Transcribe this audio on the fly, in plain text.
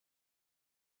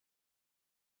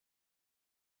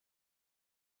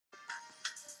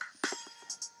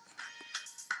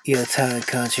Yo, Thailand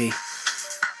country.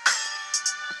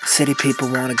 City people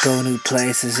wanna go new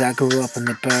places. I grew up in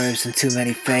the burbs in too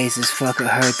many phases. Fuck, I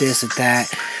heard this or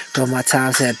that. But my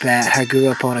time's at bat. I grew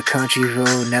up on a country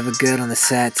road, never good on the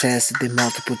sad test. Did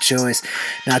multiple choice.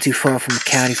 Not too far from the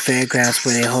county fairgrounds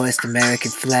where they hoist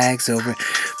American flags over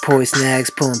poised nags,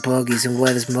 pulling buggies and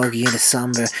weather's muggy in the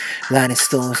summer. Lightning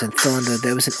storms and thunder.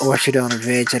 There was an orchard on a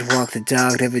ridge. I'd walk the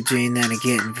dog, never dreamed that of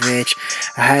getting rich.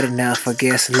 I had enough, I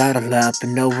guess, a lot of love, but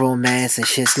no romance and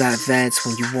shit's like vets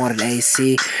when you wanted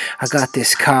AC. I got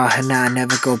this car and now I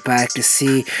never go back to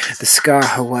see the scar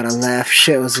of what I left.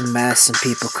 Shit was a mess and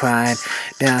people crying.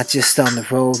 Now just on the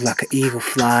road like an eagle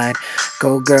flying.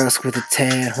 Go girls with a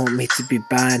tan want me to be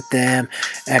buying them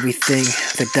everything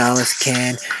the dollars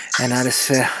can. And I just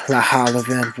feel like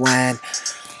hollering when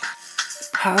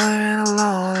hollering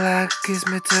alone like gives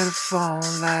me to the phone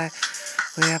like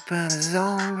way up in the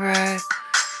zone, right?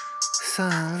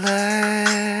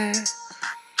 Sunlight,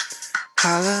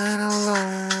 hollering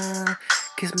alone,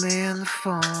 kiss me on the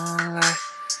phone like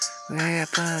way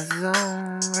up in the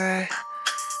zone, right?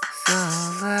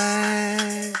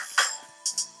 Sunlight.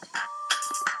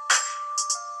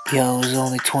 Yo, it was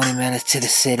only 20 minutes to the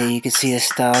city. You could see the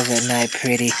stars at night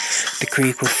pretty. The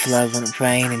creek would flood when it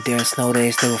rained, and during snow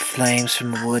days there were flames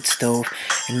from a wood stove.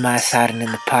 And mice hiding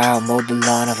in the pile mowed the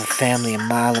lawn of a family a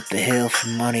mile up the hill for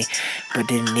money, but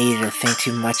didn't need it or think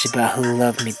too much about who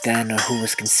loved me then or who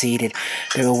was conceited.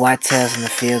 There were whitetails in the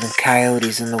field and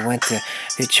coyotes in the winter.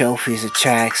 Their trophies of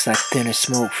tracks like thinner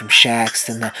smoke from shacks.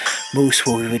 And the moose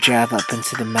where we would drive up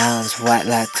into the mountains, white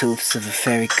like tooths of a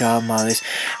fairy godmothers,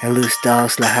 and loose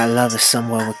dogs like our lovers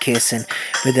somewhere were kissing.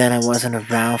 But then I wasn't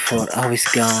around for it, always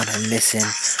gone and missing.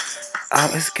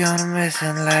 Always gone and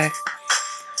missing like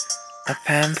a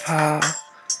pen pal.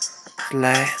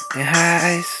 Like in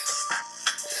eyes,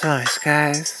 sunny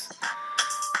skies,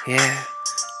 yeah.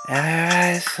 And her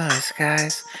eyes, sunny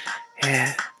skies,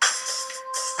 yeah.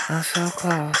 I'm so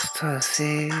close to the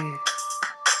sea,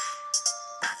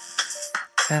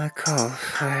 and a cold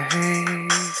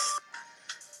breeze.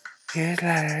 Years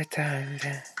later, time,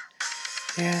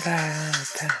 years later,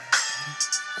 time.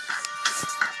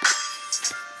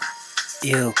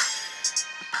 Yo,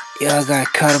 I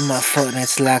got cut on my foot and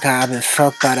it's like I've been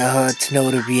fucked by the hood to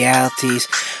know the realities.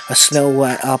 A Snow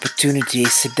White opportunity,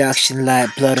 seduction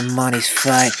like blood and money's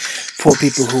fight. Poor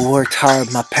people who worked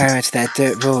hard, my parents, that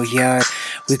dirt road yard.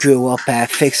 We grew up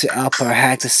at Fix It Up or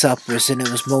Hack the Suppers, and it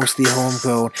was mostly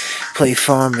homegrown. Play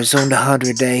farmers, owned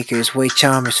 100 acres, way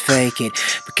charmers fake it.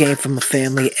 But came from a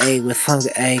family of 8 with hunger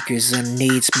acres and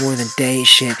needs more than day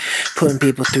shit. Putting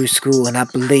people through school, and I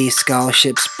believe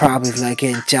scholarships probably like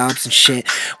getting jobs and shit.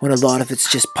 When a lot of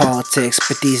it's just politics,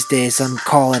 but these days I'm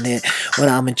calling it. When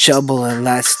I'm in trouble and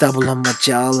like stubble on my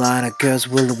jawline, a girl's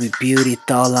willowy beauty,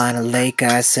 thought line of lake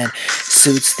eyes and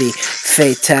suits the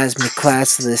fate ties me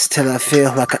classless till I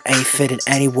feel like I ain't fitting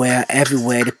anywhere,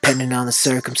 everywhere, depending on the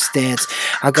circumstance.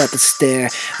 I got the stare,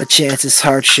 a chance is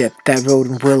hardship. That road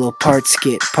and willow, part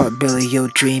skit, part Billy, your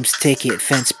dreams ticket,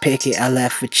 fence picket, I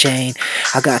left for chain.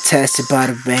 I got tested by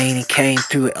the rain and came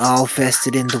through it all,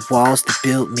 vested in the walls that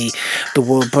built me. The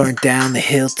world burned down the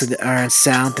hill to the earn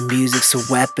sound. The music's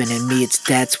a weapon, and me it's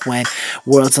that's when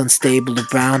world's unstable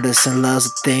around us, and love's a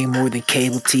thing more than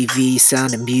cable TV.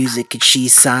 Sound of music, and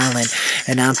she's silent,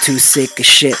 and I'm too sick of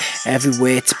shit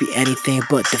everywhere to be anything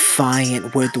but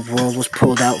defiant. Where the world was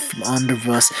pulled out from under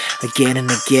us again and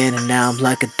again, and now I'm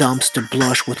like a dumpster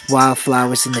blush with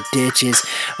wildflowers in the ditches.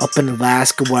 Up in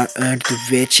Alaska where I earned the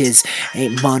riches,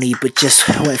 ain't money but just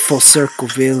went full circle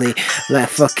really, like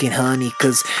fucking honey,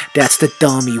 cause that's the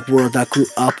dummy world I grew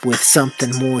up with.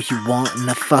 Something more you want and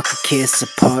a fucking kiss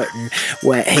apart, and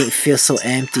where it ain't feel so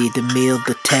empty. The meal,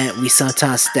 the tent, we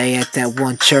sometimes stay at that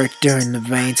one church during the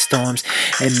rainstorms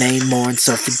and May morn,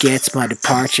 so forgets my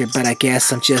departure. But I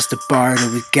guess I'm just a barter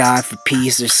with God for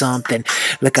peace or something.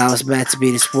 Like I was meant to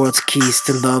be this world's keys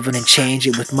to loving and change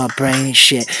it with my brain and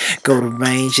shit. Go to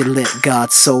range and let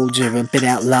God soldier and been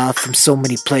out loud from so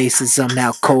many places. I'm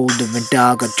now colder and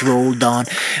dog I drolled on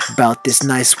about this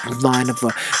nice line of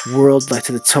a world like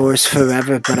to the tourist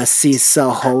forever. But I see it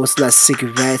sell hoes like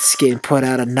cigarettes, getting put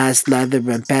out of nice leather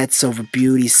and bets over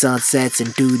beauty sunsets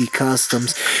and duty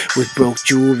customs with broke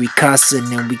jewelry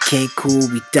cussing. And we can't cool,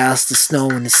 we douse the snow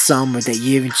in the summer. That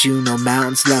year in June, no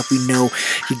mountains like we know.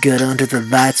 You got under the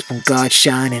lights when God's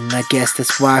shining, and I guess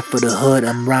that's why for the hood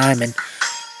I'm rhyming.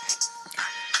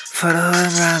 For the hood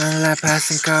I'm rhyming like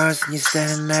passing cars, and you're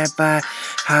standing there by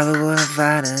Hollywood and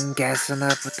Vine, gassing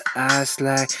up with the eyes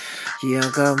like you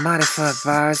don't got money for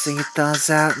bars, and your thumbs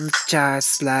out in the charts,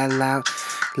 slide out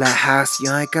like house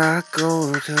you ain't got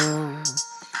go to.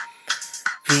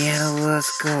 Piano will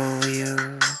school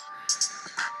you.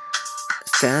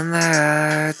 Stand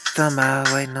there, thumb out,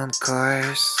 waiting on the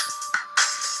chorus.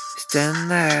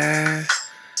 Stand there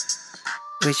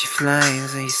with your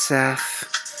flames and yourself.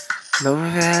 Lower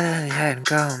Valley, you hadn't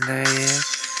gone there yet.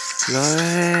 Lower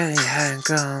Valley, you hadn't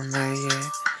gone there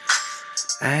yet.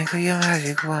 Anchor your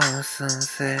magic wand with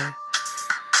sunset.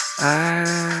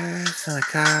 Eyes on the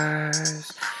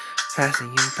cars passing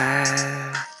you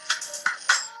by.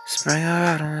 Spring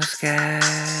out on the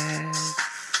sky.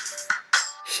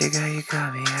 Sugar, you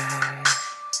got me high.